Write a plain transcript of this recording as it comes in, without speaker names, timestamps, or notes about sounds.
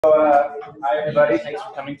Hi everybody, thanks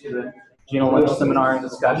for coming to the JINA-CEE seminar and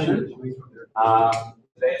discussion.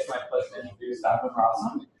 Today it's my pleasure to introduce Dr.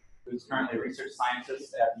 Rossum, who's currently a research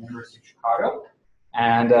scientist at the University of Chicago.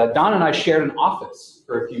 And Don and I shared an office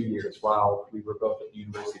for a few years while we were both at the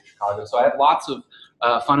University of Chicago. So I have lots of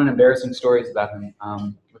fun and embarrassing stories about him,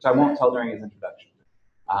 which I won't tell during his introduction.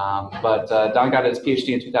 But Don got his PhD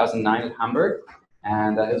in 2009 at Hamburg,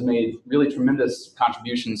 and has made really tremendous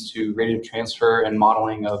contributions to radiative transfer and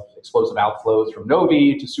modeling of explosive outflows from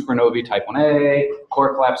novae to supernovae type 1a,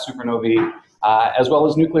 core collapse supernovae, as well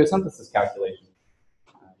as nucleosynthesis calculations.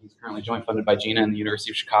 He's currently joint funded by JINA and the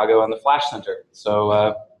University of Chicago and the Flash Center.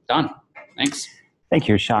 So, Don, thanks. Thank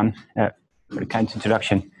you, Sean, for the kind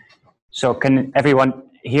introduction. So can everyone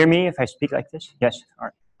hear me if I speak like this? Yes? All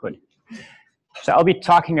right, good. So I'll be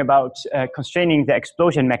talking about constraining the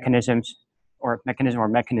explosion mechanisms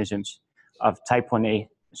of type 1a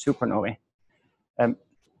supernovae.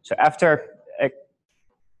 So after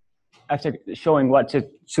showing what the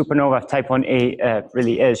supernova type 1a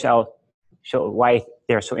really is, I'll show why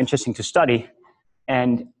they're so interesting to study.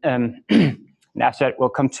 And after that, we'll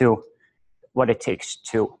come to what it takes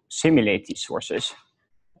to simulate these sources.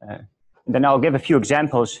 Then I'll give a few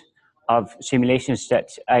examples of simulations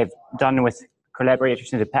that I've done with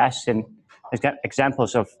collaborators in the past, and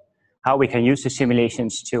examples of how we can use the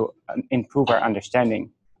simulations to improve our understanding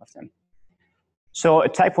of them. So a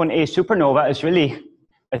type 1a supernova is really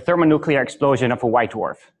a thermonuclear explosion of a white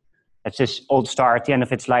dwarf. It's this old star at the end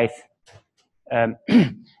of its life. And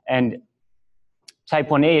type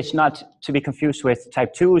 1a is not to be confused with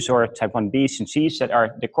type 2s or type 1b's and c's that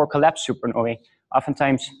are the core collapse supernovae.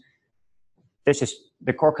 Oftentimes,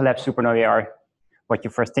 the core collapse supernovae are what you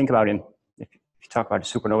first think about if you talk about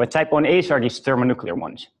a supernova. Type 1a's are these thermonuclear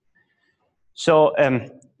ones. So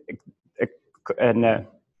the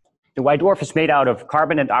white dwarf is made out of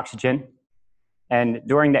carbon and oxygen, and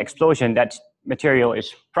during the explosion, that material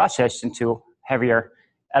is processed into heavier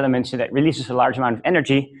elements, and that releases a large amount of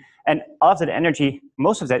energy. And all of that energy,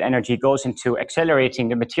 most of that energy, goes into accelerating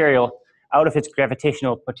the material out of its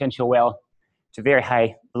gravitational potential well to very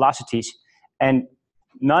high velocities. And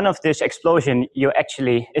none of this explosion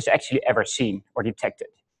is actually ever seen or detected.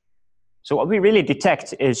 So what we really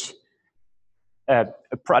detect is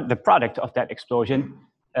the product of that explosion.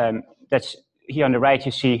 That's here on the right.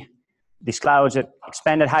 You see these clouds that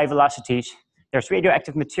expand at high velocities. There's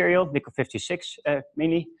radioactive material, nickel 56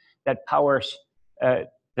 mainly, that powers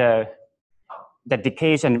that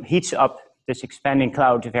decays and heats up this expanding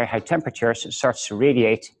cloud to very high temperatures. It starts to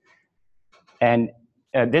radiate, and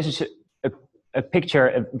this is a picture,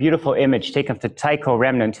 a beautiful image taken of the Tycho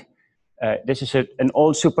remnant. This is an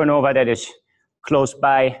old supernova that is close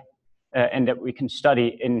by. And that we can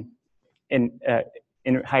study in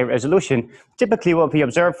high resolution. Typically, what we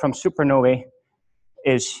observe from supernovae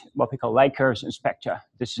is what we call light curves and spectra.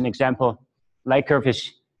 This is an example. Light curve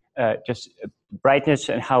is just brightness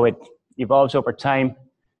and how it evolves over time.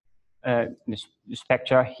 The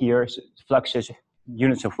spectra here, so flux is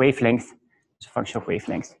units of wavelength. It's a function of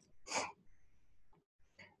wavelength.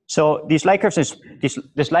 So these light curves,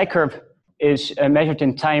 this light curve is measured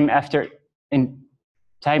in time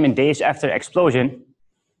and days after explosion,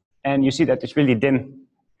 and you see that it's really dim in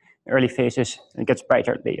early phases and it gets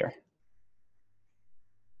brighter later.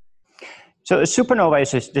 So a supernova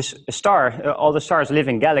is this star. All the stars live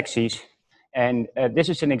in galaxies, and this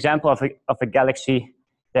is an example of a galaxy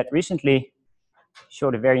that recently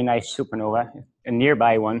showed a very nice supernova, a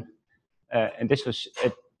nearby one, and this is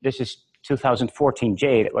 2014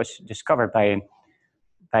 J that was discovered by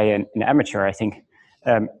an amateur, I think.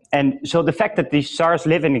 And so the fact that these stars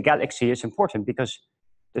live in a galaxy is important because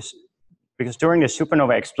during the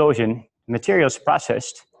supernova explosion, material is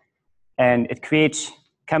processed and it creates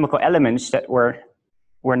chemical elements that were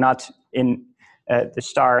not in the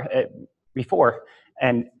star before.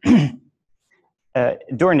 And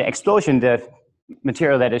during the explosion, the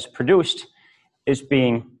material that is produced is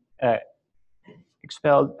being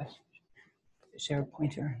expelled. Is there a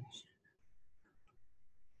pointer?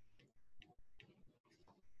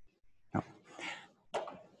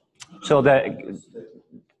 So the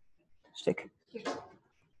stick.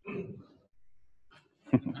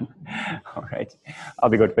 All right, I'll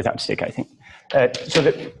be good without stick, I think. So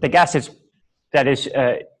the gas that is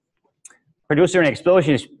produced during an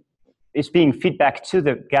explosion is being fed back to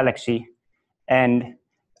the galaxy, and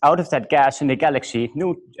out of that gas in the galaxy,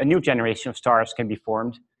 a new generation of stars can be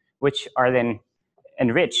formed, which are then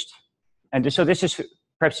enriched. And so this is,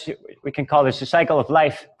 perhaps we can call this a cycle of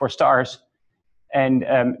life for stars. And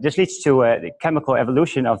this leads to the chemical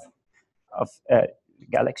evolution of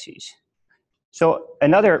galaxies. So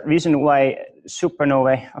another reason why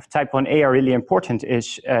supernovae of type 1a are really important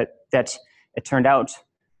is that it turned out,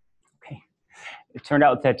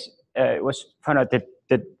 that it was found out that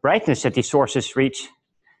the brightness that these sources reach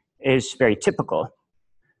is very typical.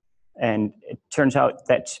 And it turns out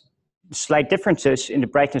that slight differences in the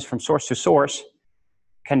brightness from source to source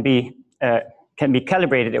can be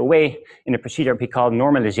calibrated away in a procedure we call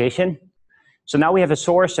normalization. So now we have a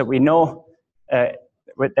source that we know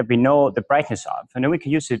the brightness of, and then we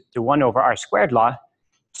can use the 1/r² law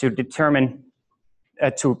to determine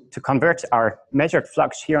to convert our measured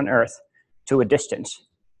flux here on Earth to a distance.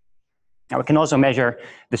 Now we can also measure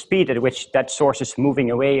the speed at which that source is moving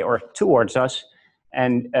away or towards us,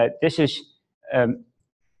 and this is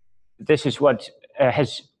what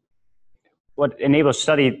enables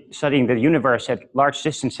studying the universe at large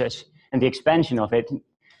distances and the expansion of it.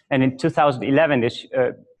 And in 2011,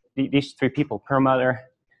 these three people, Perlmutter,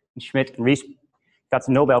 Schmidt, and Rees, got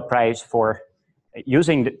the Nobel Prize for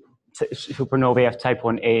using the supernovae of type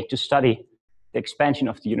 1a to study the expansion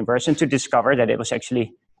of the universe and to discover that it was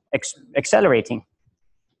actually accelerating,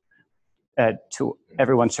 to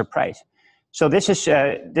everyone's surprise. So these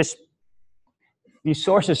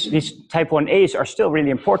sources, these type 1a's, are still really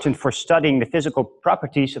important for studying the physical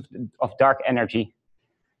properties of dark energy.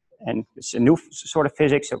 And it's a new sort of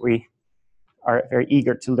physics that we are very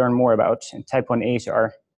eager to learn more about, and type 1a's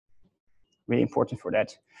are really important for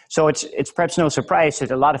that. So it's perhaps no surprise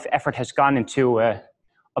that a lot of effort has gone into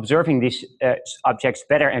observing these objects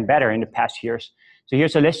better and better in the past years. So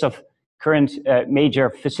here's a list of current major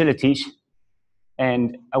facilities,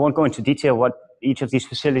 and I won't go into detail what each of these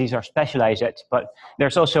facilities are specialized at, but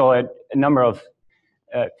there's also a number of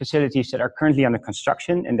facilities that are currently under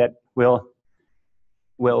construction and that will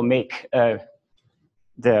make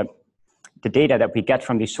the data that we get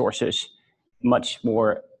from these sources much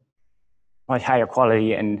higher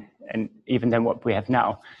quality and even than what we have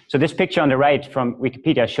now. So this picture on the right from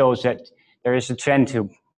Wikipedia shows that there is a trend to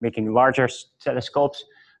making larger telescopes,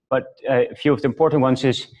 but a few of the important ones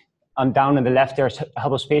is down on the left there's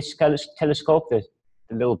Hubble Space Telescope, the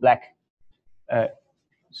little black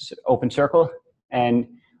open circle, and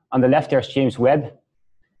on the left there's James Webb.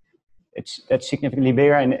 That's significantly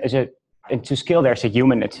bigger, and to scale there's a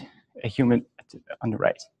human on the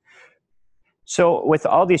right. So with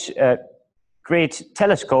all these great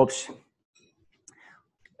telescopes,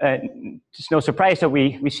 it's no surprise that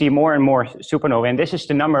we see more and more supernovae, and this is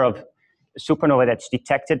the number of supernovae that's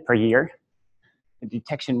detected per year, the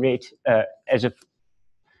detection rate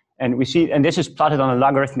and this is plotted on a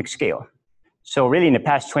logarithmic scale. So really in the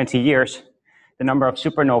past 20 years, the number of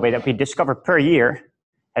supernovae that we discover per year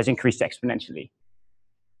has increased exponentially.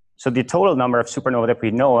 So the total number of supernovae that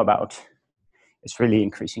we know about is really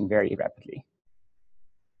increasing very rapidly.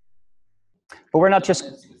 But we're not just...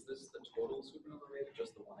 Is this the total supernova rate or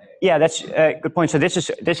just the 1A? Yeah, that's a good point. So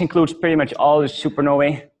this includes pretty much all the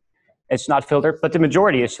supernovae. It's not filtered, but the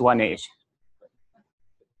majority is 1As.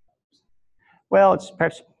 Well, it's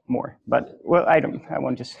perhaps more, but well, I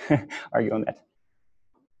won't just argue on that.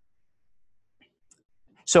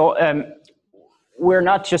 So we're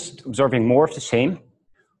not just observing more of the same.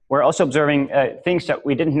 We're also observing things that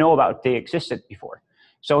we didn't know about they existed before.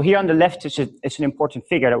 So here on the left is an important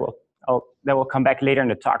figure that will come back later in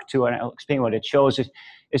the talk too, and I'll explain what it shows.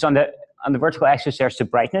 Is on the vertical axis there's the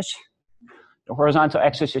brightness. The horizontal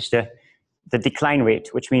axis is the decline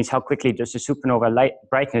rate, which means how quickly does the supernova light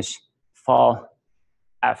brightness fall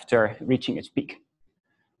after reaching its peak.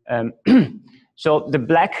 So the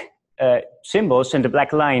black symbols and the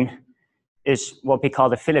black line is what we call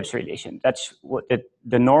the Phillips relation. That's what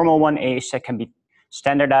the normal 1As that can be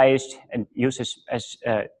standardized and used as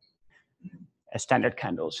standard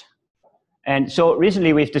candles. And so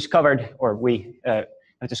recently we've discovered, or we have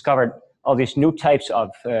discovered all these new types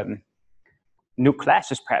of, new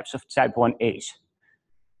classes perhaps of type 1As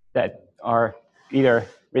that are either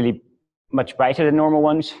really much brighter than normal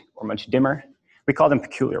ones or much dimmer. We call them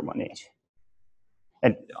peculiar 1As.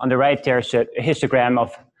 And on the right there's a histogram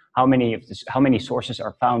of how many sources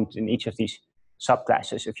are found in each of these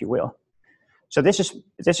subclasses, if you will. So this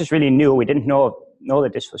is really new. We didn't know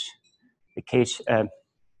that this was the case a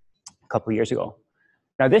couple of years ago.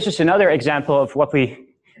 Now this is another example of what we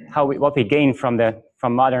gain from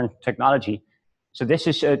modern technology. So this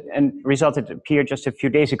is a result that appeared just a few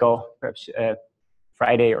days ago, perhaps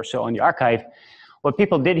Friday or so, on the archive. What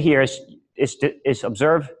people did here is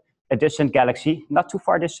observe a distant galaxy, not too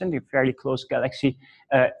far distant, a fairly close galaxy,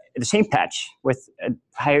 the same patch with a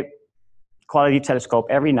high quality telescope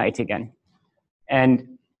every night again.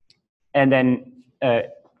 And then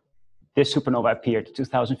this supernova appeared,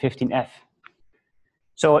 2015 F.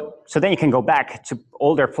 So then you can go back to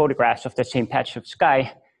older photographs of the same patch of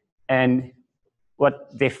sky, and what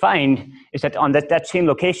they find is that on that same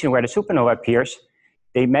location where the supernova appears,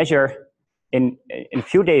 they measure in a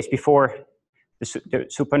few days before the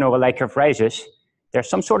supernova light curve rises, there's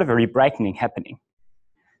some sort of a rebrightening happening.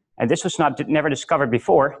 And this was never discovered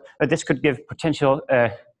before, but this could give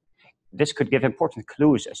important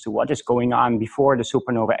clues as to what is going on before the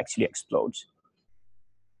supernova actually explodes.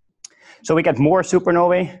 So we get more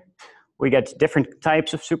supernovae, we get different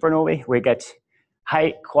types of supernovae, we get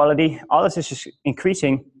high quality. All of this is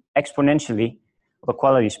increasing exponentially. The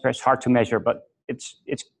quality is perhaps hard to measure, but it's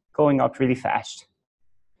going up really fast.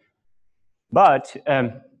 But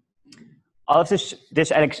all of this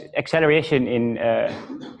acceleration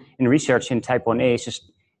in research in type 1a is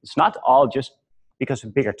just, it's not all just because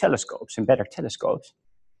of bigger telescopes and better telescopes.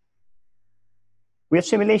 We have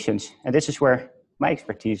simulations, and this is where my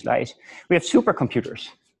expertise lies. We have supercomputers.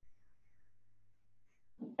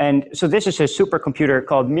 And so this is a supercomputer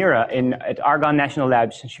called Mira at Argonne National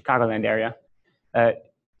Labs in Chicagoland area.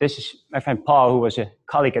 This is my friend Paul, who was a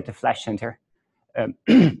colleague at the Flash Center.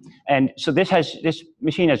 And so this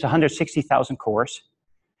machine has 160,000 cores.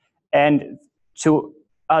 And to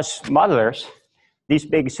us modelers, these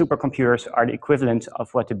big supercomputers are the equivalent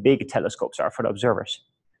of what the big telescopes are for the observers.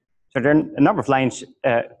 So there are a number of lines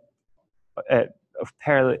of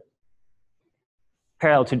parallel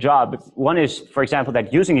to job. One is, for example,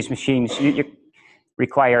 that using these machines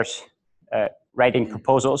requires writing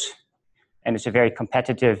proposals, and it's a very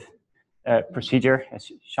competitive procedure,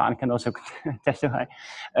 as Sean can also testify.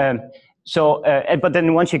 But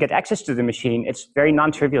then once you get access to the machine, it's very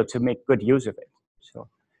non-trivial to make good use of it. So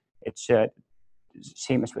it's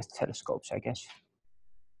same as with telescopes, I guess.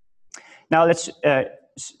 Now let's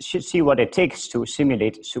see what it takes to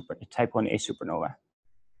simulate type 1a supernova.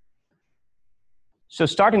 So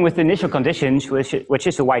starting with the initial conditions, which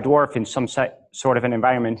is a white dwarf in some sort of an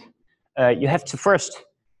environment, you have to first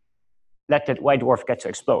let that white dwarf get to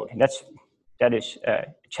explode. And that is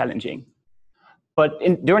challenging. But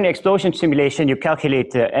during the explosion simulation, you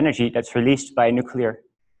calculate the energy that's released by nuclear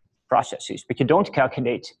processes, but you don't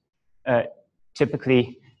calculate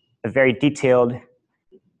typically a very detailed,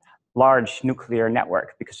 large nuclear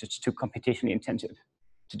network because it's too computationally intensive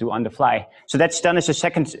to do on the fly. So that's done as a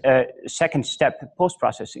second step,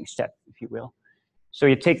 post-processing step, if you will. So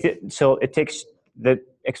it takes the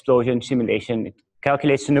explosion simulation, it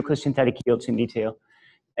calculates the nucleosynthetic yields in detail,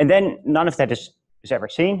 and then none of that is ever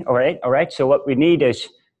seen. All right. So what we need is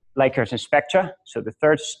light curves and spectra. So the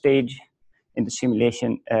third stage in the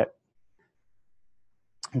simulation, the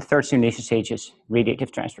third simulation stage is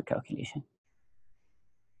radiative transfer calculation.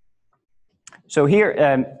 So here,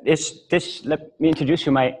 let me introduce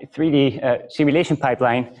you my 3D simulation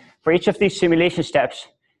pipeline. For each of these simulation steps,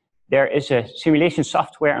 there is a simulation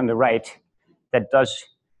software on the right that does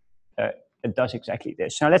exactly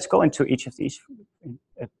this. Now let's go into each of these in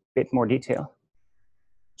a bit more detail.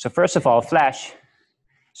 So first of all, Flash.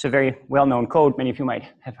 It's a very well-known code. Many of you might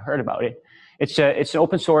have heard about it. It's an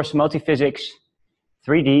open source multi-physics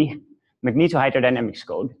 3D magnetohydrodynamics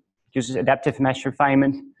code. It uses adaptive mesh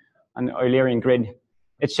refinement on the Eulerian grid.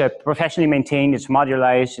 It's professionally maintained, it's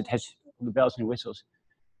modularized, it has the bells and whistles.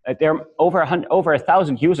 There are over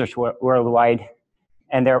 1,000 users worldwide,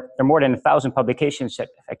 and there are more than 1,000 publications that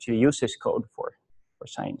actually use this code for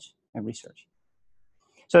science and research.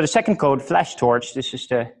 So the second code, Flash Torch, this is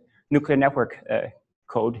the nuclear network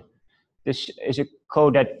code. This is a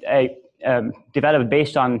code that I developed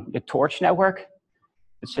based on the Torch network.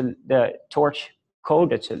 It's the Torch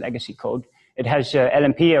code, it's a legacy code. It has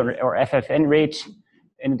LMP or FFN rates.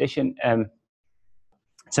 In addition,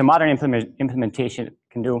 it's a modern implementation. It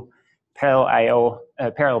can do parallel I/O,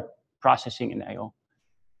 parallel processing in I/O.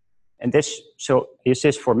 And this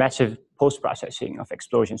is for massive post-processing of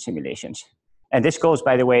explosion simulations. And this goes,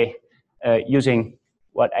 by the way, using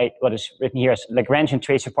what is written here as Lagrangian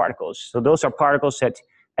tracer particles. So those are particles that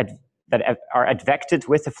are advected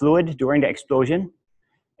with the fluid during the explosion,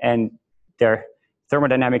 and their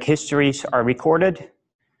thermodynamic histories are recorded.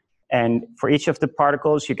 And for each of the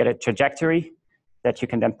particles, you get a trajectory that you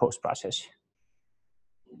can then post-process.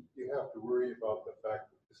 You have to worry about the fact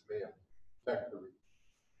that this may affect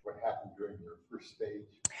what happened during your first stage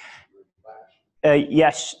with Flash.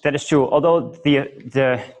 Yes, that is true. Although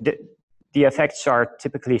the effects are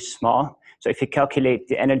typically small. So if you calculate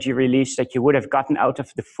the energy release that you would have gotten out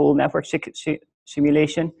of the full network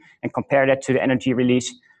simulation and compare that to the energy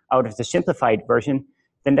release out of the simplified version,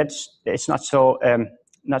 then it's not so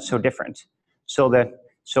different. So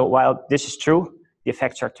while this is true, the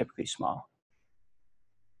effects are typically small.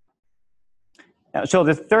 So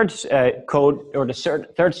the third code, or the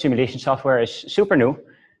third simulation software, is Supernovae.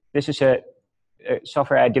 This is a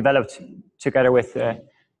software I developed together with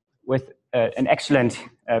an excellent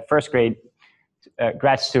first grade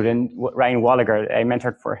grad student, Ryan Walliger, I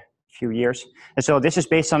mentored for a few years. And so this is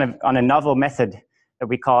based on a novel method that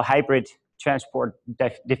we call hybrid transport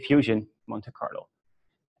diffusion Monte Carlo.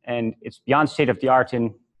 And it's beyond state of the art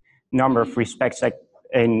in a number of respects, like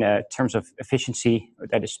in terms of efficiency, or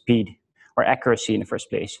that is speed, or accuracy in the first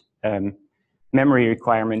place, memory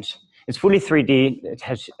requirements. It's fully 3D, it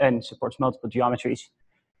has and supports multiple geometries.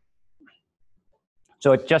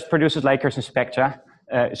 So it just produces light curves and spectra.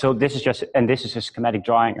 So this is just, and this is a schematic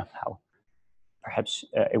drawing of how perhaps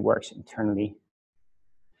it works internally.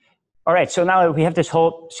 All right, so now we have this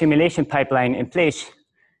whole simulation pipeline in place.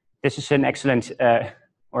 This is an excellent,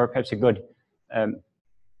 or perhaps a good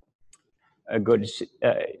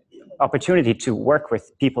opportunity to work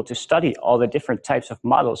with people to study all the different types of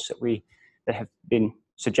models that have been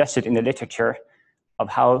suggested in the literature of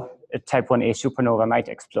how a type 1a supernova might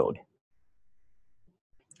explode.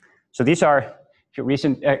 So these are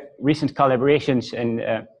recent collaborations,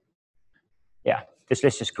 and yeah, this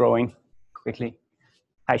list is growing quickly.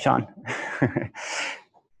 Hi, Sean.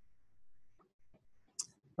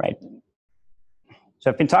 Right. So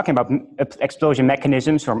I've been talking about explosion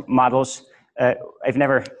mechanisms or models. I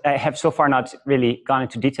have so far not really gone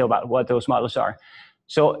into detail about what those models are.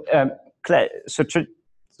 So,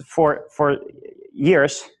 for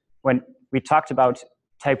years, when we talked about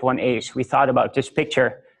type 1As, we thought about this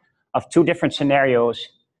picture of two different scenarios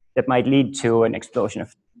that might lead to an explosion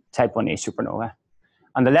of type 1A supernova.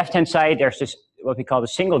 On the left-hand side, there's this, what we call the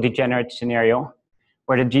single degenerate scenario,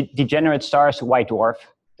 where the degenerate star is a white dwarf,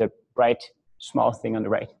 the bright small thing on the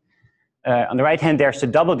right. On the right hand, there's the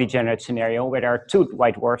double degenerate scenario, where there are two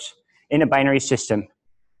white dwarfs in a binary system.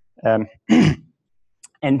 And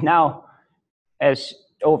now,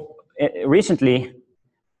 recently,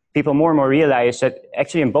 people more and more realize that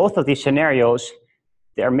actually in both of these scenarios,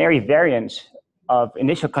 there are merely variants of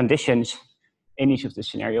initial conditions in each of the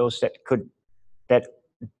scenarios that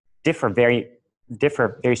differ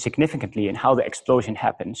very significantly in how the explosion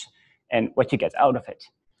happens and what you get out of it.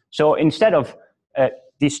 So instead of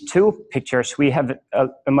these two pictures, we have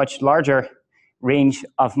a much larger range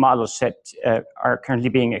of models that are currently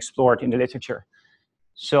being explored in the literature.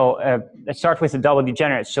 So let's start with the double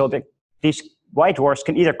degenerate. So these white dwarfs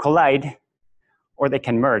can either collide or they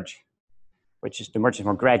can merge, the merge is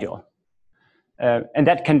more gradual. And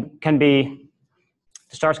that can be,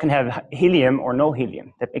 the stars can have helium or no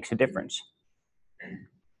helium. That makes a difference.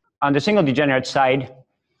 On the single degenerate side,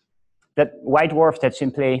 that white dwarf that's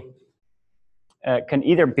in play can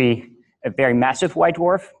either be a very massive white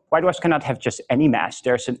dwarf. White dwarfs cannot have just any mass.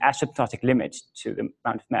 There's an asymptotic limit to the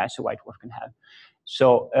amount of mass a white dwarf can have.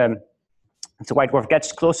 So if the white dwarf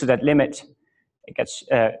gets close to that limit, it gets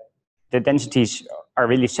the densities are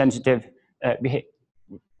really sensitive, to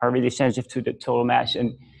the total mass,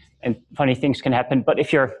 and funny things can happen. But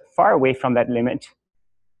if you're far away from that limit,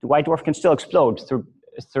 the white dwarf can still explode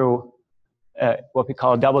through what we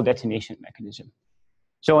call a double detonation mechanism.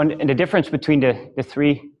 So, and the difference between the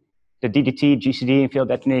three, the DDT, GCD, and field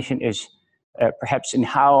detonation is perhaps in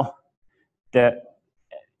how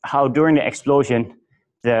during the explosion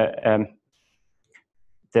the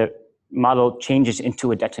model changes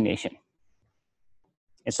into a detonation.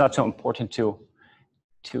 It's not so important to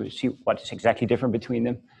see what is exactly different between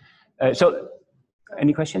them. So,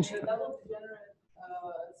 any questions? The double degenerate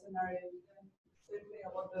scenario, you can say anything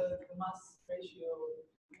about the mass ratio,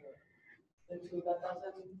 the two that doesn't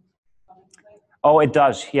come into play? Oh, it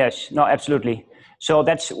does. Yes. No, absolutely. So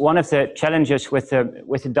that's one of the challenges with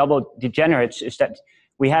the double degenerates, is that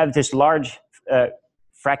we have this large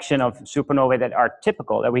fraction of supernovae that are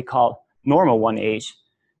typical, that we call normal 1As.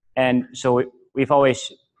 And so we've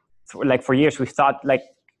always, like for years, we've thought, like,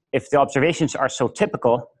 if the observations are so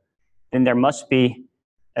typical, then there must be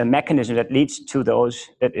a mechanism that leads to those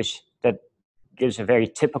that gives a very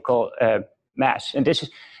typical mass. And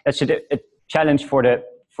that's a challenge for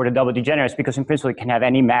the double degenerates, because in principle it can have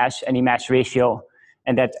any mass ratio,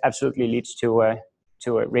 and that absolutely leads to a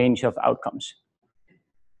range of outcomes.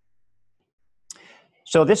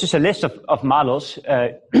 So this is a list of models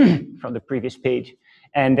from the previous page,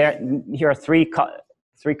 and here are three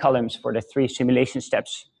columns for the three simulation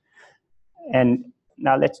steps. And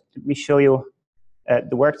now let me show you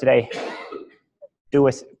the work that I do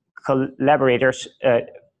with collaborators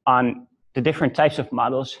on the different types of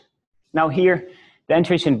models. Now here, the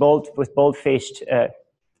entries in bold with bold-faced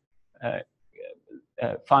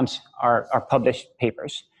fonts are published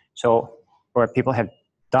papers. So where people have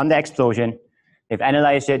done the explosion, They've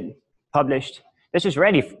analyzed it, published. This is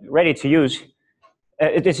ready to use.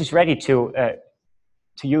 This is ready to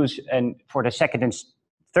use and for the second and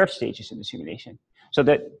third stages in the simulation. So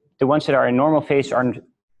that the ones that are in normal phase aren't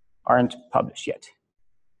published yet.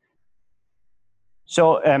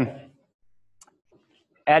 So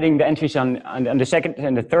adding the entries on the second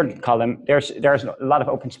and the third column, there's a lot of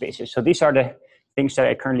open spaces. So these are the things that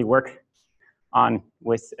I currently work on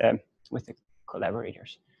with the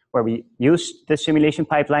collaborators, where we use the simulation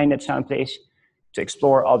pipeline that's now in place to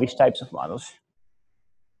explore all these types of models.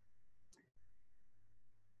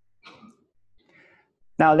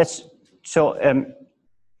 Now let's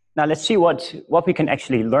see what we can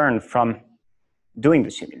actually learn from doing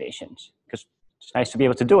the simulations, because it's nice to be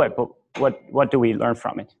able to do it, but what do we learn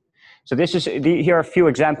from it? So here are a few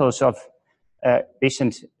examples of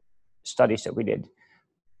recent studies that we did.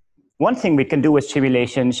 One thing we can do with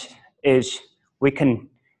simulations is we can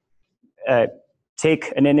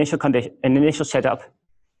take an initial setup,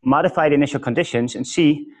 modify the initial conditions, and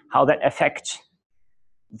see how that affects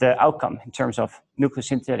the outcome in terms of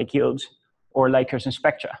nucleosynthetic yields or likers and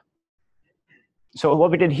spectra. So what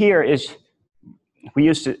we did here is we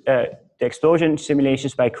used the explosion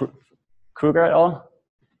simulations by Kruger et al.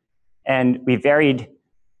 And we varied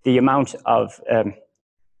the amount of,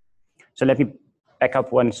 so let me back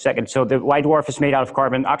up 1 second. So the white dwarf is made out of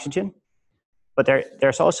carbon and oxygen, but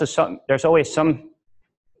there's always some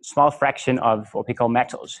small fraction of what we call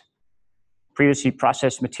metals, previously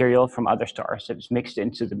processed material from other stars that is mixed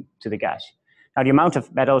into the gas. Now the amount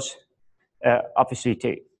of metals obviously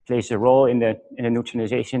plays a role in the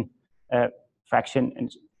neutralization fraction.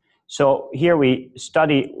 And so here we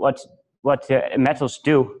study what the metals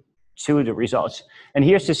do to the results. And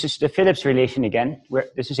this is the Phillips relation again, where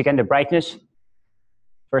this is again the brightness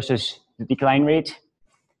versus the decline rate.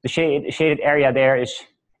 The shaded area there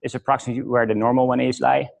is approximately where the normal 1As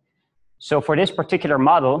lie. So for this particular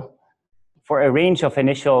model, for a range of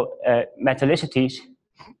initial metallicities,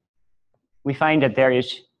 we find that there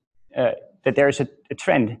is a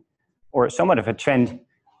trend, or somewhat of a trend,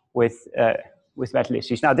 with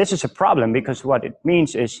metallicities. Now this is a problem, because what it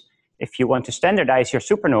means is if you want to standardize your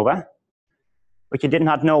supernova, but you did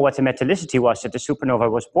not know what the metallicity was that the supernova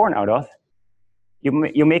was born out of,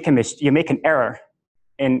 you make an error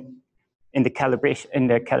in the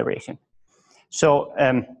calibration. So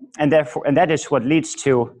and that is what leads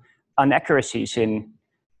to inaccuracies in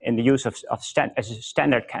the use as a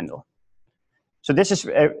standard candle. So this is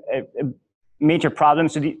a major problem.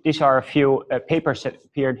 So these are a few papers that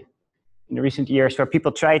appeared in the recent years where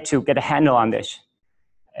people try to get a handle on this.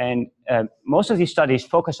 And most of these studies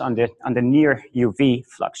focus on the near UV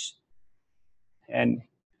flux. And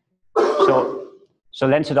so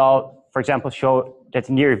Lenz et al., for example, show that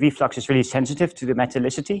the near UV flux is really sensitive to the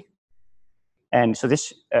metallicity. And so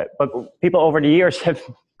but people over the years have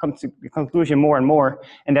come to the conclusion more and more,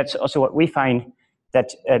 and that's also what we find, that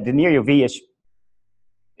the near UV is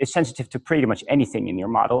sensitive to pretty much anything in your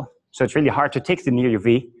model. So it's really hard to take the near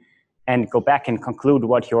UV and go back and conclude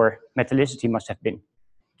what your metallicity must have been.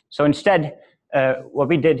 So instead, what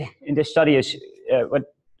we did in this study is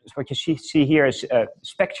what you see here is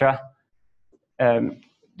spectra.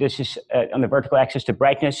 This is on the vertical axis, the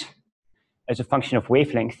brightness as a function of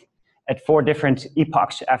wavelength at 4 different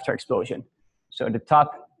epochs after explosion. So the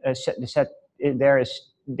top the set there is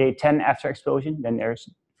day 10 after explosion. Then there's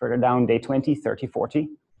further down day 20, 30, 40.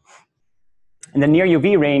 And the near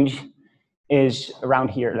UV range is around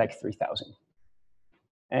here, like 3000.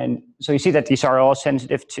 And so you see that these are all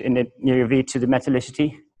sensitive in the near UV to the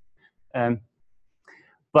metallicity.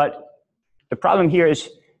 But the problem here is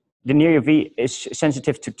the near UV is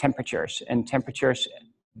sensitive to temperatures, and temperatures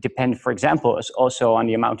depend, for example, is also on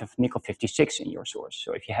the amount of nickel 56 in your source.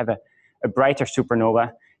 So if you have a brighter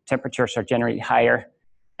supernova, temperatures are generally higher,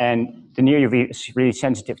 and the near UV is really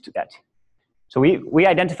sensitive to that. So we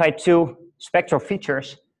identified 2 spectral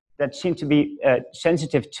features that seem to be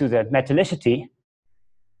sensitive to the metallicity,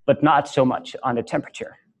 but not so much on the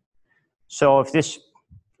temperature. So if this,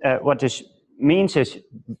 what this means is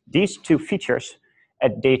these 2 features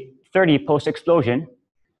at day 30 post-explosion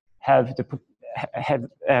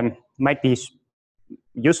might be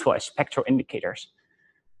useful as spectral indicators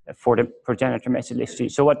for the progenitor metallicity.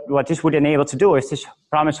 So what this would enable to do, if this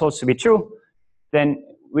promise holds to be true, then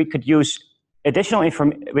we could use additional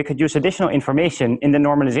information in the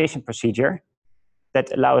normalization procedure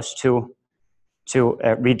that allows to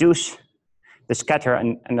reduce the scatter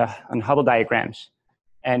on Hubble diagrams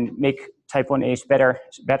and make type 1As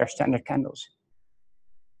better standard candles.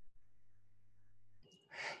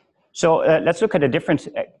 So let's look at a different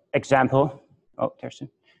example. Oh, there's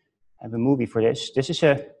I have a movie for this. This is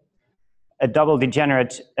a double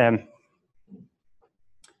degenerate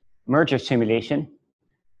merger simulation.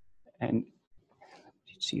 And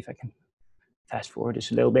let's see if I can fast forward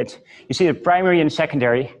this a little bit. You see the primary and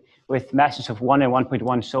secondary with masses of 1 and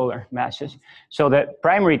 1.1 solar masses. So the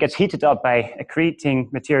primary gets heated up by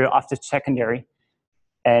accreting material off the secondary,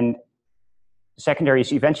 and the secondary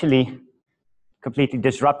is eventually completely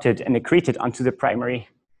disrupted and accreted onto the primary.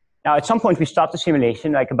 Now, at some point, we stop the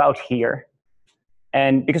simulation, like about here,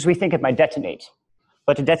 and because we think it might detonate.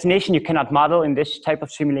 But the detonation you cannot model in this type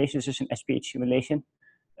of simulation. This is an SPH simulation,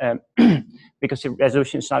 because the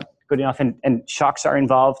resolution is not good enough, and shocks are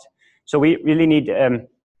involved. So we really need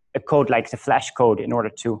a code like the Flash code in order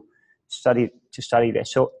to study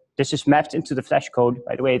this. So this is mapped into the Flash code.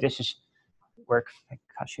 By the way, this is work. I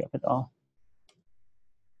catch you up at all.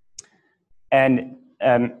 And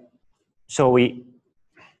so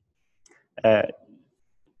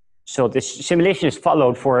this simulation is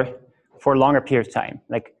followed for a longer period of time,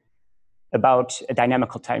 like about a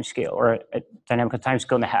dynamical time scale, or a dynamical time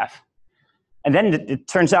scale and a half. And then it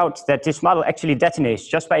turns out that this model actually detonates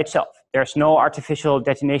just by itself. There's no artificial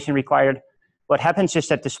detonation required. What happens is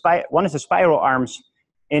that one of the spiral arms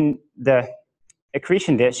in the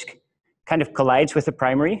accretion disk kind of collides with the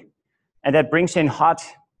primary, and that brings in hot,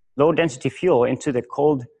 low-density fuel into the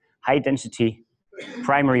cold, high-density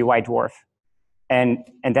primary white dwarf. And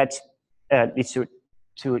that leads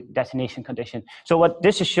to detonation condition. So what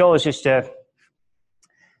this shows is the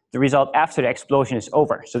result after the explosion is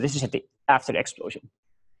over. So this is after the explosion.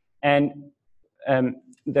 And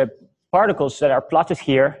the particles that are plotted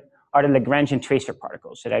here are the Lagrangian tracer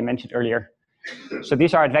particles that I mentioned earlier. So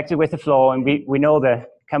these are advected with the flow, and we know the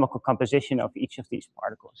chemical composition of each of these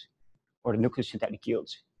particles, or the nucleosynthetic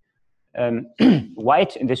yields.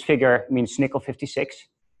 White in this figure means nickel 56.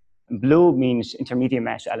 Blue means intermediate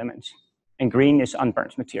mass elements. And green is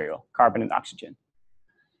unburnt material, carbon and oxygen.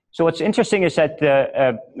 So what's interesting is that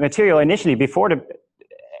the material initially, before the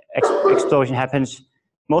explosion happens,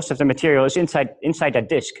 most of the material is inside that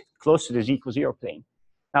disk, close to the z=0 plane.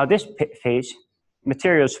 Now this phase,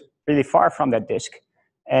 material is really far from that disk,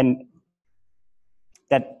 and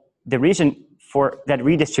that the reason for that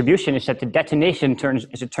redistribution is that the detonation,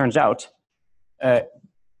 as it turns out,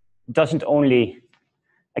 doesn't only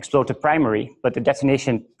explode the primary, but the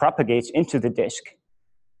detonation propagates into the disk,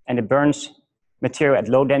 and it burns material at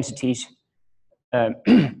low densities.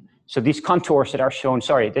 So these contours that are shown,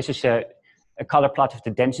 this is a color plot of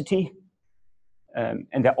the density,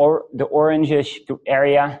 and the orangish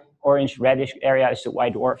area, orange-reddish area is the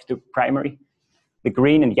white dwarf, the primary. The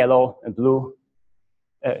green and yellow and blue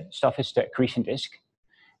stuff is the accretion disk.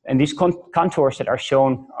 And these contours that are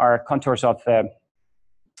shown are contours of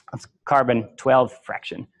carbon-12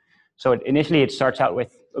 fraction. So initially it starts out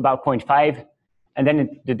with about 0.5, and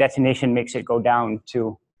then the detonation makes it go down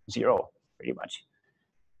to 0, pretty much.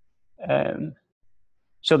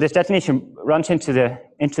 So this detonation runs into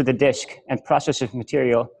the disk and processes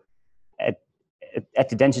material at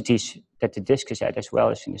the densities that the disk is at, as well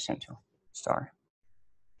as in the central star.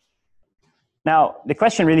 Now, the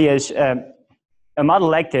question really is, a model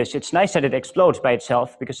like this, it's nice that it explodes by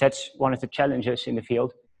itself, because that's one of the challenges in the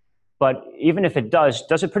field. But even if it does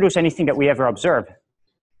it produce anything that we ever observe?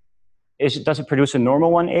 Does it produce a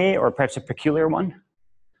normal 1A, or perhaps a peculiar one?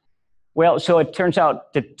 Well, so it turns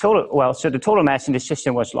out the total mass in the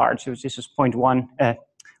system was large. This is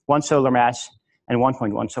 1 solar mass and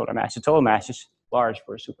 1.1 solar mass. The total mass is large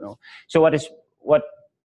for a supernova. So what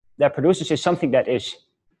that produces is something that is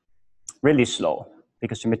really slow,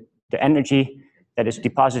 because the energy that is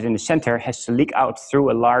deposited in the center has to leak out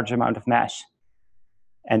through a large amount of mass,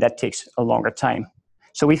 and that takes a longer time.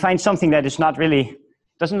 So we find something that is not really,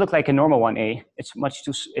 doesn't look like a normal 1A.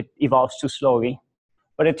 It evolves too slowly.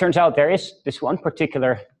 But it turns out there is this one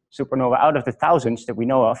particular supernova out of the thousands that we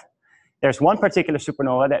know of. There's one particular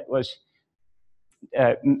supernova that was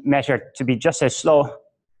measured to be just as slow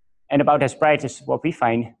and about as bright as what we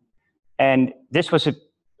find. And this was a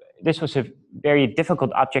very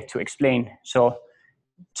difficult object to explain. So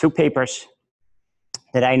 2 papers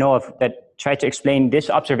that I know of that try to explain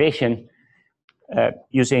this observation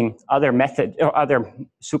using other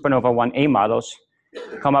supernova 1A models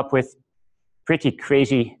come up with pretty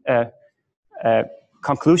crazy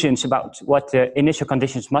conclusions about what the initial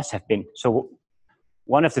conditions must have been. So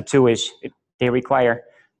one of the 2 is they require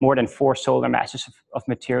more than 4 solar masses of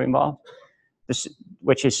material involved,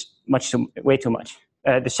 which is way too much.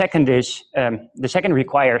 The second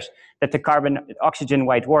requires that the carbon-oxygen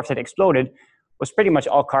white dwarf that exploded was pretty much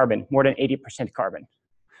all carbon, more than 80% carbon.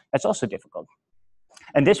 That's also difficult.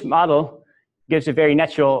 And this model gives a very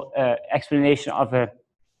natural explanation of a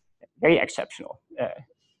very exceptional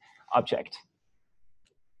object.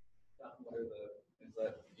 Is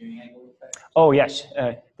that viewing angle effect? Oh yes,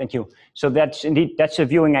 thank you. So that's a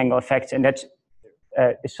viewing angle effect, and that's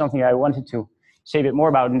is something I wanted to say a bit more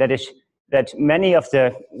about, and that is that many of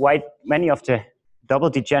the double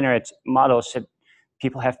degenerate models that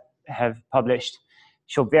people have published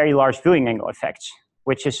show very large viewing angle effects,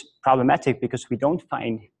 which is problematic because we don't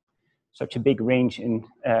find such a big range in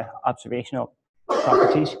observational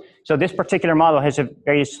properties. So this particular model has a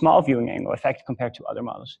very small viewing angle effect compared to other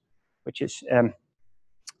models, which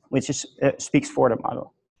speaks for the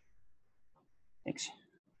model. Thanks.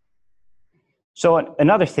 So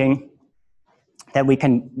another thing that we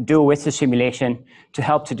can do with the simulation to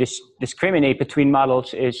help to discriminate between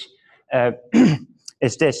models is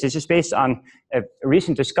is this. This is based on a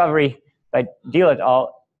recent discovery by Deal et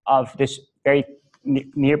al. Of this very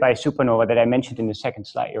nearby supernova that I mentioned in the second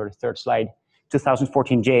slide or the third slide,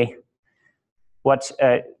 2014 J.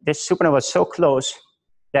 This supernova was so close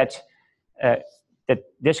that that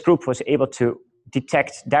this group was able to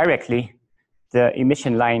detect directly the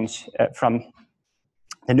emission lines from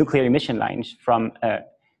the nuclear emission lines from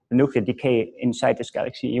the nuclear decay inside this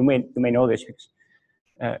galaxy. You may know this, because,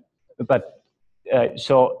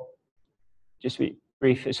 so just be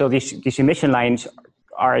brief. So these emission lines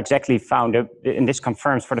are exactly found, and this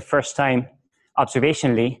confirms for the first time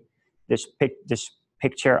observationally this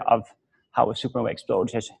picture of how a supernova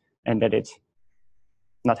explodes, and that it's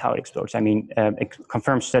not how it explodes. I mean, it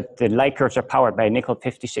confirms that the light curves are powered by nickel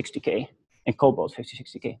 5060K and cobalt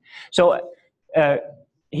 5060K. So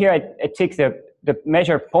here I take the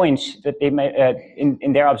measure points that they made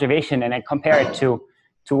in their observation, and I compare it to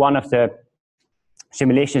one of the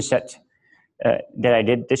simulations that I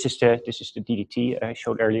did. This is the DDT I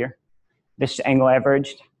showed earlier. This is angle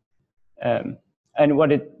averaged, and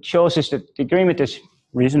what it shows is that the agreement is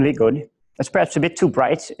reasonably good. It's perhaps a bit too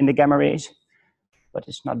bright in the gamma rays, but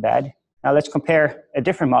it's not bad. Now let's compare a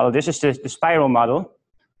different model. This is the spiral model,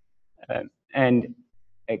 and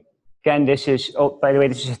again, this is, oh, by the way,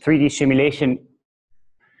 this is a 3D simulation,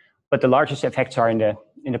 but the largest effects are in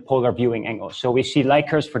the polar viewing angles. So we see light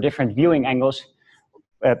curves for different viewing angles,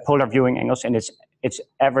 polar viewing angles, and it's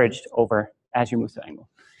averaged over azimuth angle.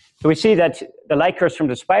 So we see that the light curves from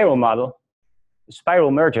the spiral model, the spiral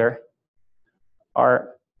merger,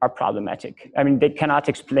 are problematic. I mean, they cannot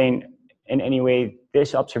explain in any way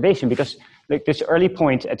this observation, because like this early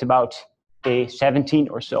point at about day 17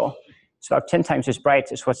 or so, it's about 10 times as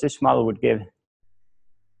bright as what this model would give.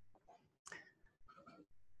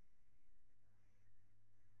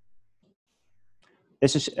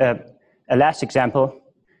 This is a last example,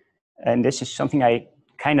 and this is something I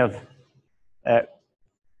kind of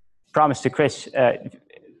promised to Chris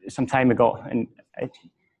some time ago,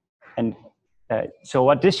 and so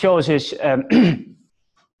what this shows is a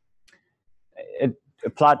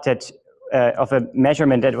plot that of a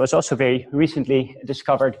measurement that was also very recently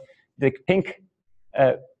discovered. The pink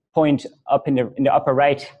point up in the upper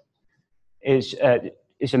right is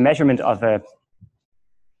a measurement of a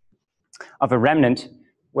remnant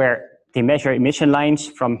where they measure emission lines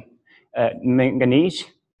from manganese,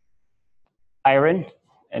 iron,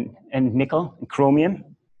 and nickel, and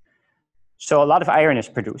chromium. So a lot of iron is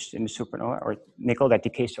produced in the supernova, or nickel that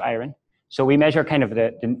decays to iron. So we measure kind of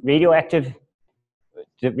the radioactive,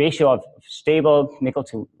 the ratio of stable nickel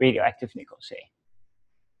to radioactive nickel, say.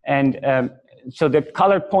 And so the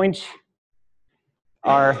colored points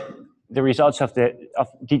are the results of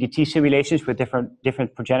DDT simulations with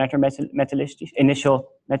different progenitor metallicities, initial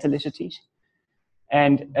metallicities.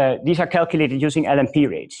 And these are calculated using LMP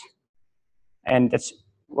rates. And that's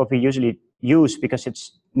what we usually use because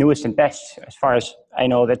it's newest and best. As far as I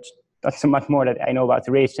know, that's not so much more that I know about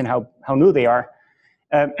the rates and how new they are.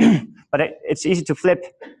 But it's easy to flip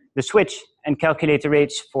the switch and calculate the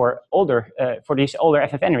rates for these older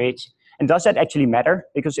FFN rates. And does that actually matter?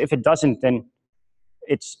 Because if it doesn't, then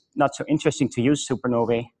it's not so interesting to use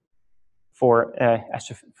supernovae for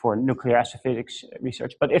nuclear astrophysics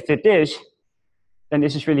research. But if it is, then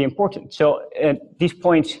this is really important. So these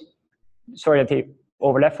points, sorry that they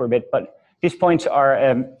overlap for a bit, but these points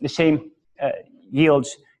are the same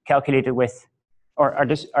yields calculated with, or are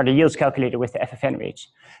the yields calculated with the FFN rates.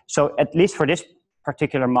 So at least for this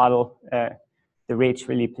particular model, the rates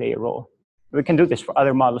really play a role. We can do this for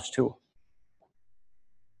other models too.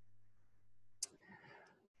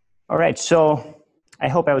 All right, so I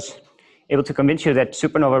hope I was able to convince you that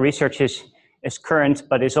supernova research is current,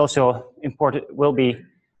 but is also important, will be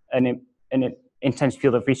an intense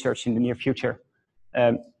field of research in the near future.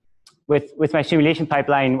 with my simulation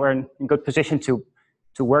pipeline, we're in a good position to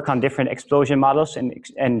work on different explosion models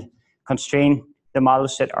and constrain the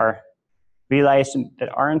models that are realized and that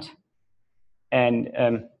aren't. And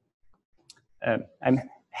I'm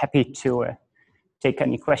happy to take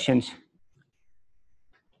any questions.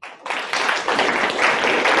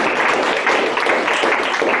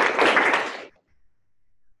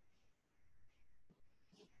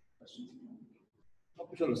 I'll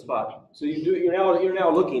put you on the spot. So you're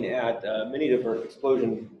now looking at many different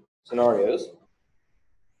explosion scenarios.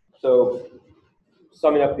 So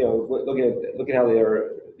summing up, looking how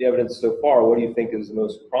the evidence so far, what do you think is the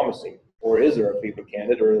most promising, or is there a favorite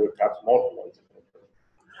candidate, or perhaps multiple ones?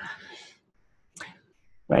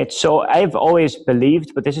 Right. So I've always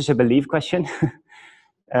believed, but this is a belief question.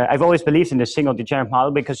 I've always believed in the single degenerate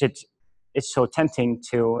model because it's so tempting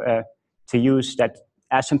to use that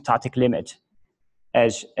asymptotic limit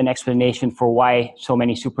as an explanation for why so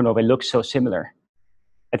many supernovae look so similar.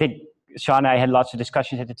 I think Sean and I had lots of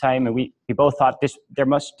discussions at the time, and we both thought this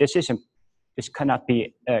cannot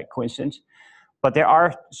be a coincidence. But there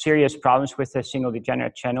are serious problems with the single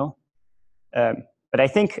degenerate channel. But I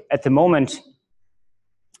think at the moment,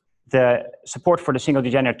 the support for the single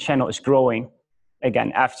degenerate channel is growing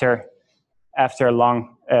again after a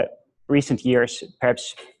long recent years,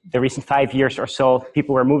 perhaps the recent 5 years or so.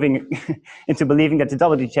 People were moving into believing that the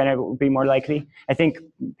double degenerate would be more likely. I think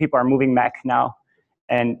people are moving back now,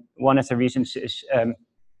 and one of the reasons is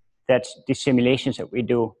that the simulations that we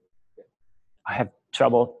do have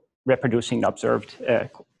trouble reproducing the observed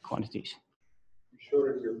quantities. You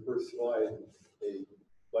showed in your first slide a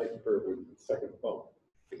light curve with the second bump.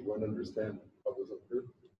 Does one understand what was observed?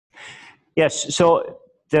 Yes, so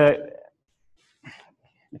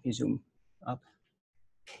let me zoom up.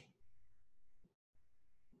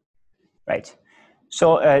 Right.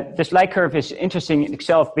 So this light curve is interesting in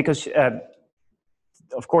itself because,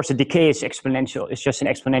 of course, the decay is exponential. It's just an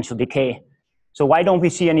exponential decay. So why don't we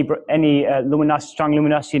see any strong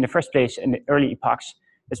luminosity in the first place in the early epochs?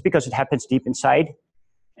 It's because it happens deep inside,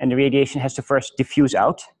 and the radiation has to first diffuse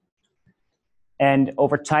out. And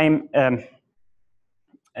over time,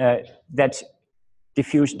 that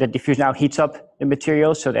diffusion now heats up the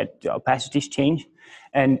material so that the opacities change.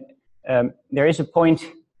 And there is a point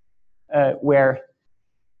where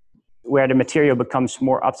the material becomes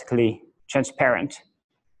more optically transparent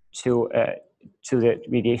to the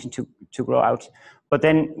radiation to grow out. But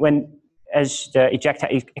then as the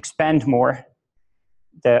ejecta expand more,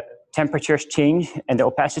 the temperatures change and the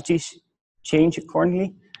opacities change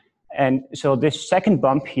accordingly. And so this second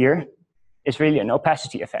bump here is really an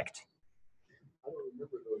opacity effect. I don't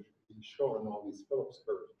remember those being shown all these Phillips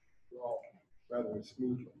curves. They're all rather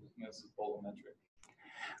smooth. This is bolometric.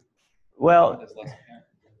 Well,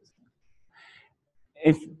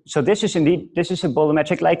 so this is a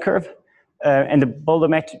bolometric light curve, and the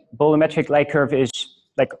bolometric light curve is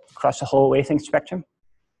like across the whole wavelength spectrum.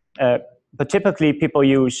 But typically people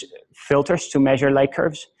use filters to measure light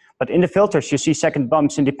curves. But in the filters, you see second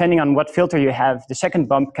bumps, and depending on what filter you have, the second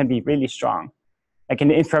bump can be really strong. Like in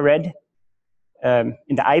the infrared,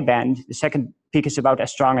 in the I band, the second peak is about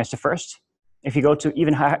as strong as the first. If you go to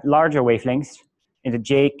even larger wavelengths, in the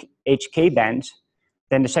JHK band,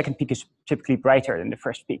 then the second peak is typically brighter than the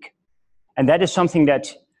first peak. And that is something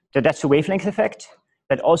that's a wavelength effect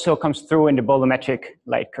that also comes through in the bolometric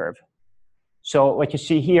light curve. So what you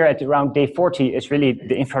see here at around day 40 is really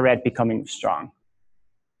the infrared becoming strong.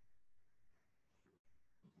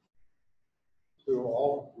 So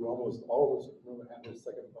almost all of us have a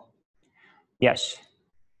second bump. Yes,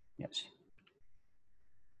 yes.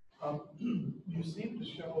 You seem to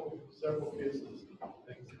show several cases of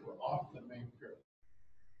things that were off the main curve,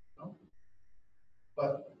 no?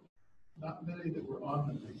 But not many that were on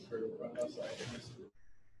the main curve, unless I missed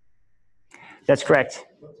it. That's correct.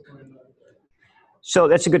 What's going on there? So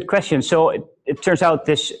that's a good question. So it turns out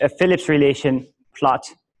this Phillips relation plot,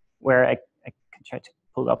 where I can try to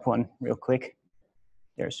pull up one real quick.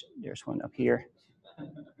 There's one up here.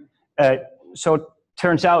 So it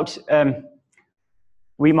turns out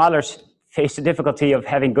we modelers face the difficulty of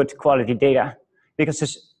having good quality data because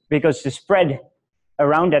the spread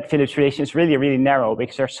around that Phillips relation is really, really narrow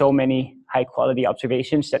because there are so many high quality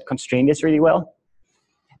observations that constrain this really well.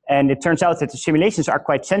 And it turns out that the simulations are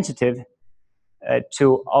quite sensitive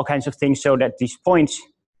to all kinds of things so that these points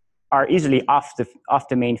are easily off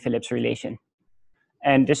the main Phillips relation.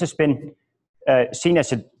 And this has been seen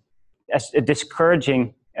as a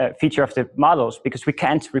discouraging feature of the models because we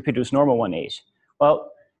can't reproduce normal 1As.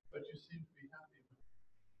 Well, But you seem to be happy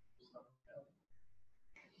with some.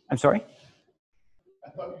 I'm sorry? I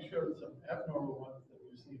thought you showed some abnormal ones that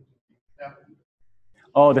you seem to be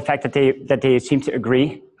Oh, the fact that they seem to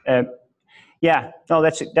agree. Yeah, no,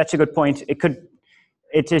 that's a good point.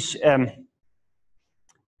 It is.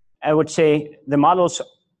 I would say the models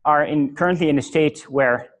are currently in a state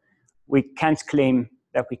where we can't claim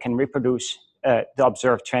that we can reproduce the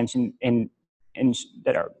observed trends in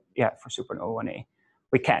that are for supernova 1a.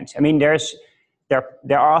 We can't. I mean, there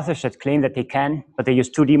are authors that claim that they can, but they use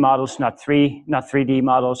 2D models, not 3D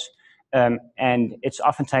models, and it's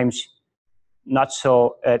oftentimes not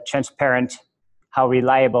so transparent how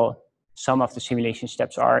reliable some of the simulation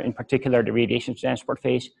steps are. In particular, the radiation transport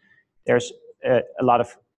phase. There's a lot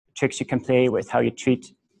of tricks you can play with how you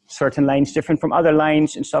treat certain lines different from other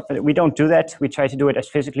lines and stuff. We don't do that. We try to do it as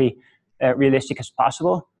physically realistic as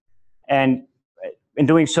possible. And in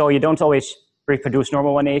doing so, you don't always reproduce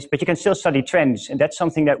normal 1As, but you can still study trends. And that's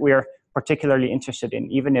something that we're particularly interested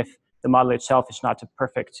in, even if the model itself is not a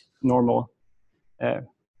perfect normal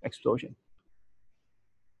explosion.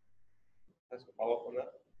 Let's follow up on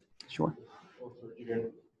that. Sure. Oh,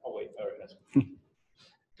 wait, all right, that's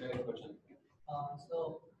question.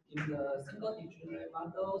 So in the single degenerate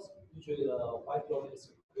models, usually the white dwarf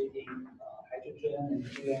is creating hydrogen and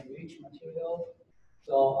helium rich material.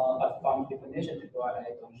 So, but from definition before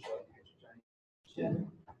I don't show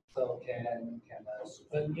hydrogen. So can a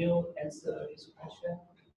Supernovae answer this question?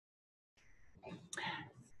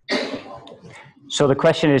 So the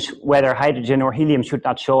question is whether hydrogen or helium should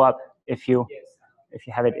not show up if you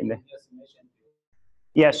have it in the.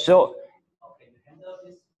 Yes. So.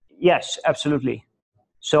 Yes, absolutely.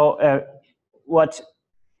 So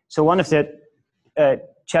one of the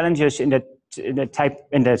challenges in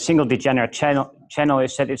the single degenerate channel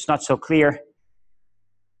is that it's not so clear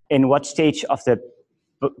in what stage of the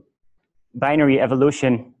binary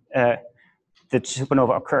evolution the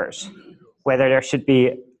supernova occurs. Whether there should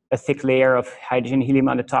be a thick layer of hydrogen helium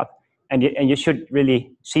on the top, and you should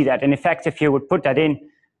really see that. And in fact, if you would put that in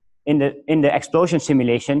the explosion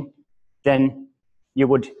simulation, then you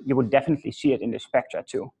would definitely see it in the spectra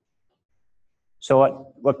too.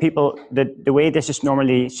 So the way this is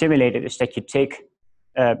normally simulated is that you take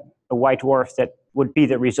a white dwarf that would be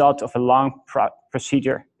the result of a long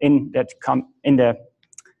procedure in the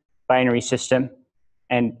binary system,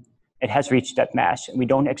 and it has reached that mass, and we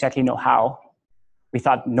don't exactly know how. We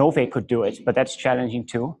thought Novae could do it, but that's challenging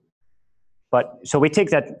too. But so we take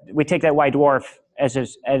that white dwarf as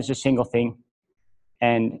a single thing,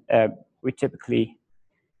 and we typically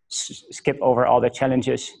skip over all the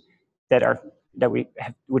challenges that we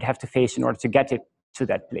would have to face in order to get it to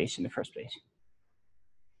that place in the first place.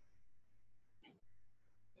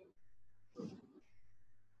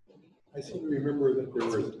 I seem to remember that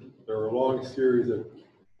there were a long series of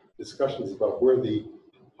discussions about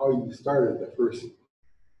how you started the first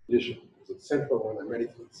edition. Was it central one that many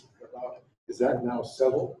things about? Is that now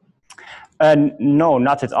settled? No,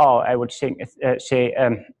 not at all. I would say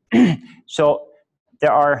so.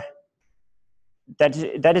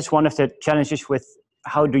 That is one of the challenges with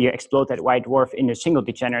how do you explode that white dwarf in a single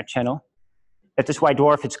degenerate channel. That this white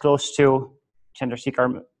dwarf, it's close to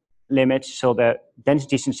Chandrasekhar limits, so the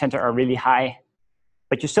densities in the center are really high,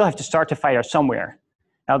 but you still have to start the fire somewhere.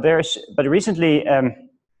 Now but recently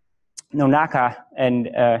Nonaka and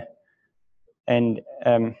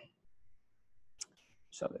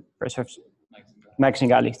so the professor Max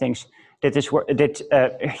Ngali did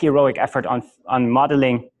a heroic effort on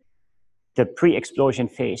modeling the pre-explosion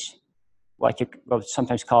phase, what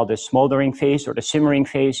sometimes called the smoldering phase or the simmering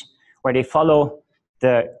phase, where they follow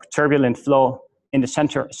the turbulent flow in the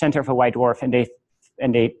center of a white dwarf,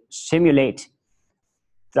 and they simulate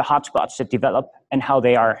the hotspots that develop and how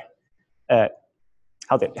they are,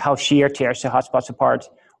 how shear tears the hotspots apart,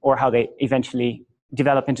 or how they eventually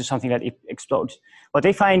develop into something that explodes. What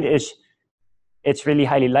they find is it's really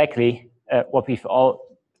highly likely, what we've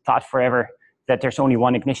all thought forever, that there's only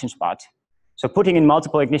one ignition spot. So putting in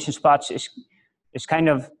multiple ignition spots is kind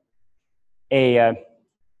of a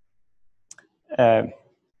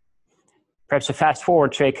perhaps a fast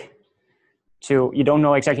forward trick to, you don't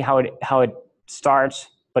know exactly how it starts,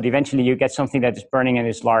 but eventually you get something that is burning and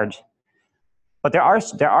is large. But there are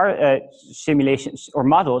simulations or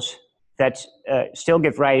models that still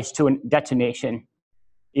give rise to a detonation,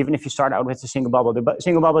 even if you start out with a single bubble. The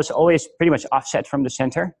single bubble is always pretty much offset from the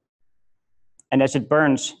center, and as it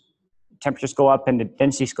burns, temperatures go up and the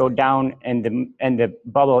densities go down, and the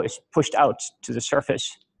bubble is pushed out to the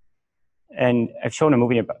surface. And I've shown a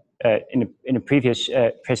movie about, in a previous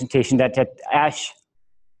presentation that ash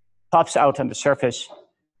pops out on the surface,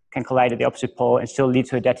 can collide at the opposite pole and still lead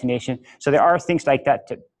to a detonation. So there are things like that,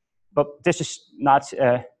 but this is not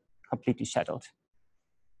completely settled.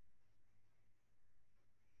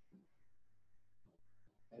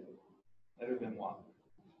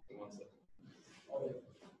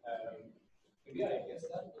 Yeah, I guess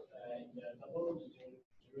that in the double scenario,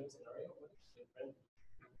 what is different?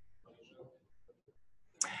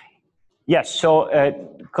 Yes, so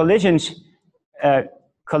collisions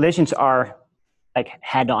are like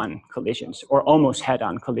head-on collisions or almost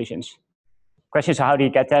head-on collisions. Question is, how do you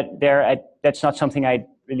get that there? That's not something I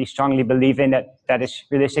really strongly believe in, that is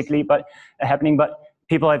realistically happening, but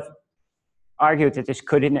people have argued that this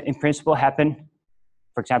could in principle happen.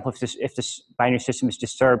 For example, if this binary system is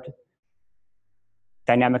disturbed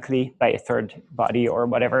dynamically by a third body or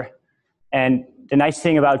whatever. And the nice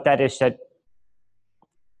thing about that is that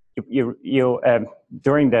you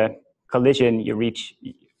during the collision,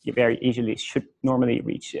 you very easily should normally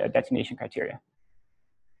reach detonation criteria.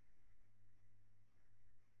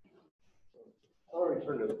 I want to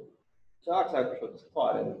return to Alex actually showed this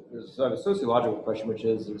plot, and there's a sociological question, which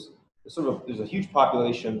is there's a huge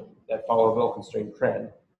population that follow a well-constrained trend,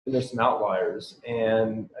 and there's some outliers.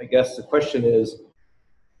 And I guess the question is,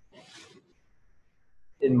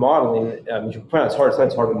 in modeling, you can point out it's hard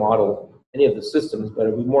to model any of the systems, but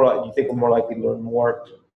it'd be more like, you think we're more likely to learn more.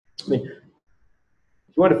 I mean,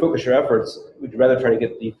 if you want to focus your efforts, would you rather try to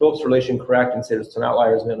get the Phillips relation correct and say there's some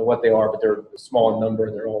outliers, we don't know what they are, but they're a small in number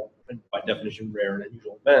and they're all by definition rare and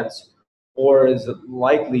unusual events? Or is it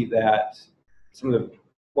likely that some of the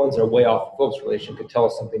ones that are way off the Phillips relation could tell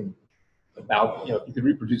us something about, if you could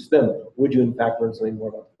reproduce them, would you in fact learn something more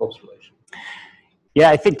about the Phillips relation? Yeah,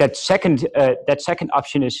 I think that second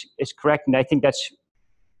option is correct, and I think that's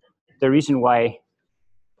the reason why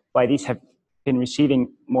these have been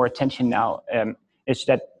receiving more attention now, is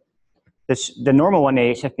that the normal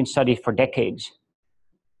 1As have been studied for decades,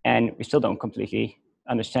 and we still don't completely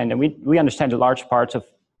understand them. We understand a large part of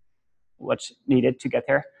what's needed to get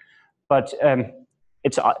there, but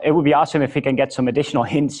it would be awesome if we can get some additional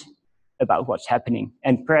hints about what's happening,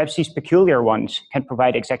 and perhaps these peculiar ones can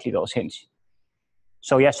provide exactly those hints.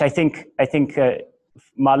 So yes, I think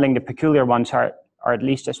modeling the peculiar ones are at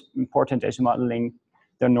least as important as modeling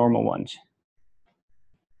the normal ones.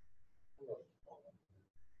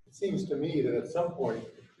 It seems to me that at some point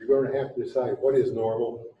you're going to have to decide what is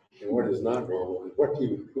normal and what is not normal, and what do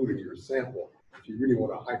you include in your sample if you really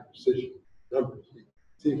want a high precision numbers. It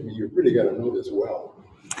seems to me you've really got to know this well.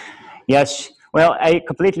 Yes, well, I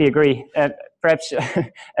completely agree. Perhaps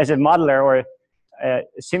as a modeler or a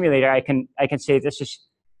simulator, I can say this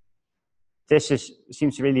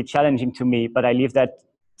seems really challenging to me, but I leave that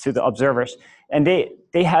to the observers, and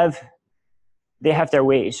they have their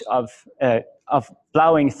ways of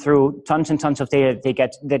plowing through tons and tons of data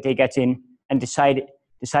that they get in and decide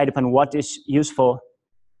upon what is useful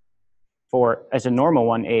for as a normal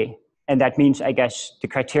 1A, and that means, I guess, the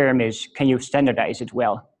criterion is, can you standardize it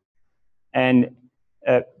well? And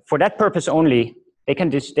for that purpose only, they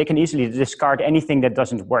can easily discard anything that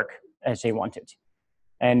doesn't work as they want it.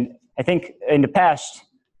 And I think in the past,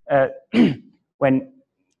 when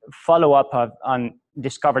follow-up on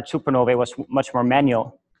discovered supernovae was much more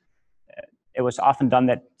manual, it was often done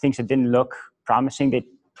that things that didn't look promising, they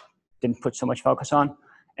didn't put so much focus on.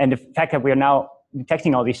 And the fact that we are now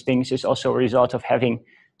detecting all these things is also a result of having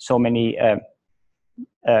so many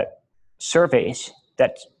surveys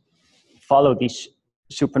that follow these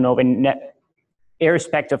supernovae,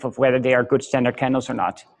 irrespective of whether they are good standard candles or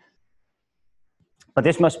not. But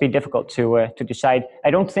this must be difficult to decide.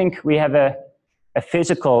 I don't think we have a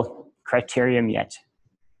physical criterion yet.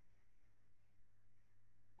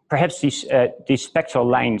 Perhaps these spectral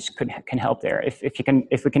lines can help there.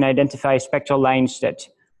 If we can identify spectral lines that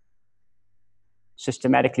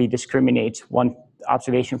systematically discriminate one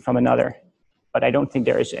observation from another, but I don't think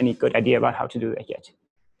there is any good idea about how to do that yet.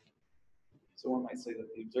 So one might say that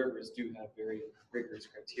the observers do have very rigorous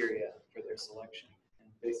criteria for their selection.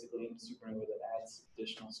 And basically, any supernova that adds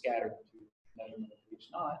additional scatter to measurement of H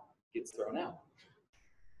naught gets thrown out.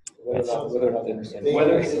 Whether or not they understand.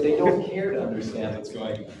 Whether they don't care to understand what's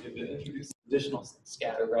going on. If it introduces additional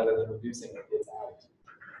scatter rather than reducing it, it's out.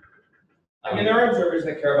 I mean, there are observers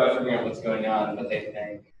that care about figuring out what's going on, but they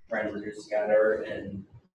think trying to reduce scatter and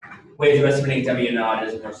ways of estimating W naught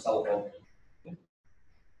is more sellable.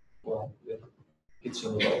 Well, it's a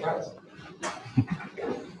low price.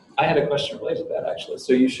 I had a question related to that, actually.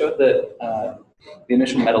 So you showed that the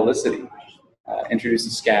initial metallicity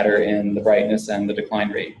introduces scatter in the brightness and the decline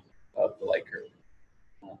rate of the light curve.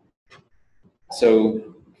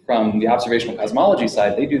 So from the observational cosmology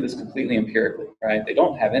side, they do this completely empirically, right? They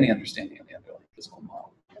don't have any understanding of the underlying physical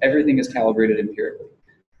model. Everything is calibrated empirically.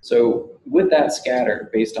 So with that scatter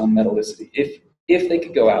based on metallicity, if they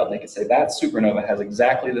could go out and they could say that supernova has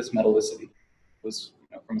exactly this metallicity, was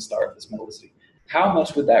from a star of this metallicity, how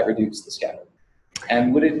much would that reduce the scatter?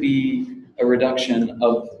 And would it be a reduction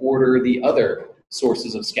of order the other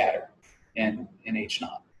sources of scatter in H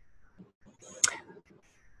naught?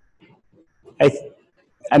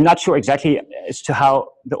 I'm not sure exactly as to how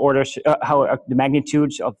the orders, the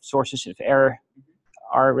magnitudes of sources of error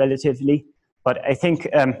are relatively, but I think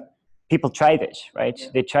people try this, right?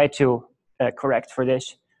 They try to correct for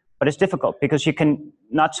this, but it's difficult because you can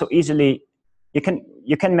not so easily, you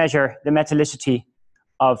can measure the metallicity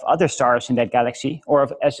of other stars in that galaxy or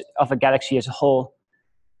of a galaxy as a whole,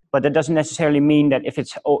 but that doesn't necessarily mean that if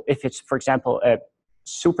it's for example a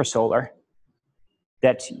supersolar,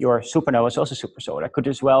 that your supernova is also supersolar. It could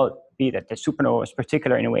as well be that the supernova is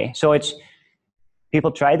particular in a way. So it's,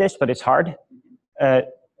 people try this, but it's hard.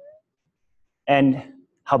 And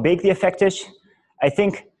how big the effect is, I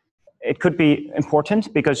think it could be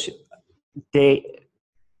important because they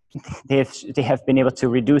have been able to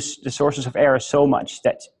reduce the sources of error so much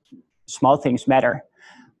that small things matter.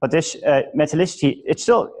 But this metallicity, it's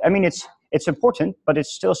still, I mean, it's important, but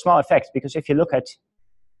it's still a small effect, because if you look at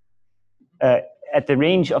the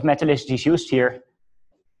range of metallicities used here,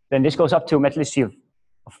 then this goes up to a metallicity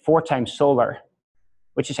of 4 times solar,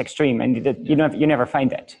 which is extreme, and you never find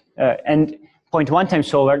that. And 0.1 times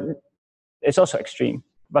solar is also extreme,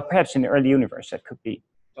 but perhaps in the early universe that could be.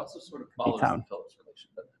 It also sort of follows the Phillips relation,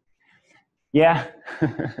 doesn't it? Yeah.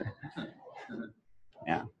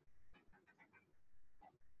 Yeah.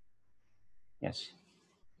 Yes.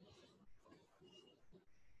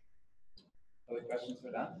 Other questions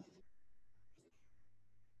for that?